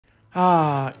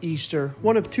Ah, Easter.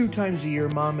 One of 2 times a year,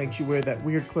 Mom makes you wear that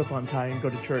weird clip-on tie and go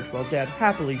to church while Dad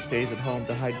happily stays at home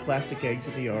to hide plastic eggs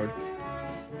in the yard.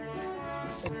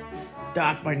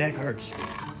 Doc, my neck hurts.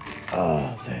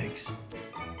 Oh, thanks.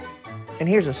 And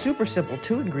here's a super simple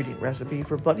 2-ingredient recipe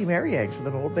for Bloody Mary eggs with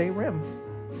an Old Bay rim.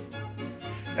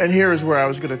 And here is where I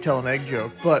was going to tell an egg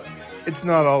joke, but it's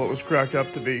not all it was cracked up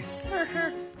to be.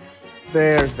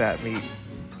 There's that meat.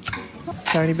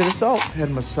 Tiny bit of salt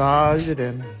and massage it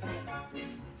in.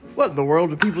 What in the world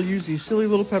do people use these silly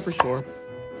little peppers for?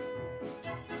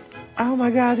 Oh my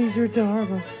God, these are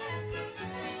adorable.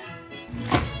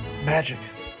 Magic.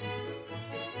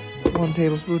 1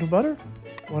 tablespoon of butter,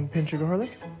 1 pinch of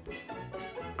garlic,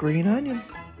 green onion,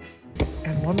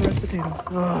 and 1 red potato.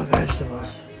 Oh,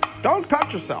 vegetables. Don't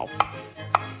touch yourself.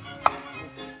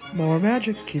 More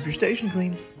magic. Keep your station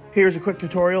clean. Here's a quick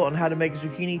tutorial on how to make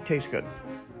zucchini taste good.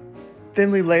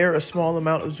 Thinly layer a small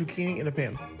amount of zucchini in a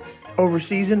pan. Over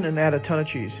season and add a ton of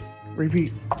cheese.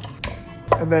 Repeat.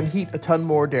 And then heat a ton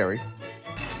more dairy.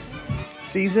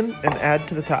 Season and add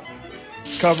to the top.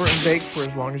 Cover and bake for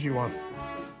as long as you want.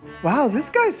 Wow, this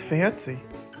guy's fancy.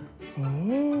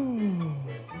 Oh.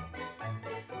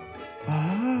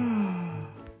 Ah.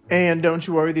 And don't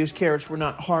you worry, these carrots were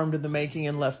not harmed in the making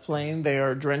and left plain. They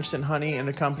are drenched in honey and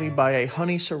accompanied by a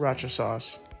honey Sriracha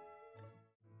sauce.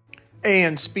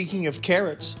 And speaking of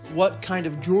carrots, what kind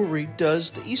of jewelry does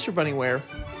the Easter Bunny wear?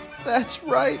 That's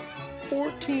right,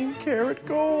 14 karat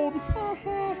gold.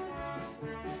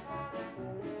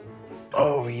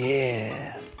 Oh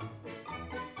yeah.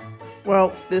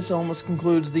 Well, this almost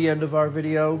concludes the end of our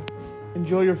video.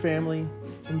 Enjoy your family,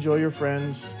 enjoy your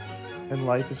friends, and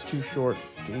life is too short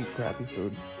to eat crappy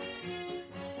food.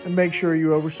 And make sure you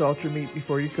oversalt your meat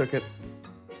before you cook it.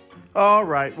 All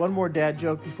right, one more dad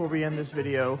joke before we end this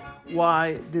video.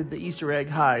 Why did the Easter egg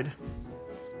hide?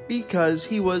 Because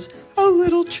he was a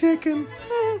little chicken.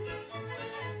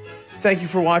 Thank you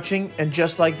for watching, and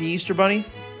just like the Easter Bunny,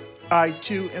 I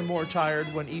too am more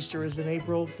tired when Easter is in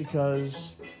April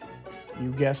because,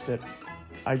 you guessed it,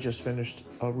 I just finished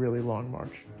a really long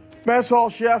march. Messhall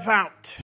Chef out.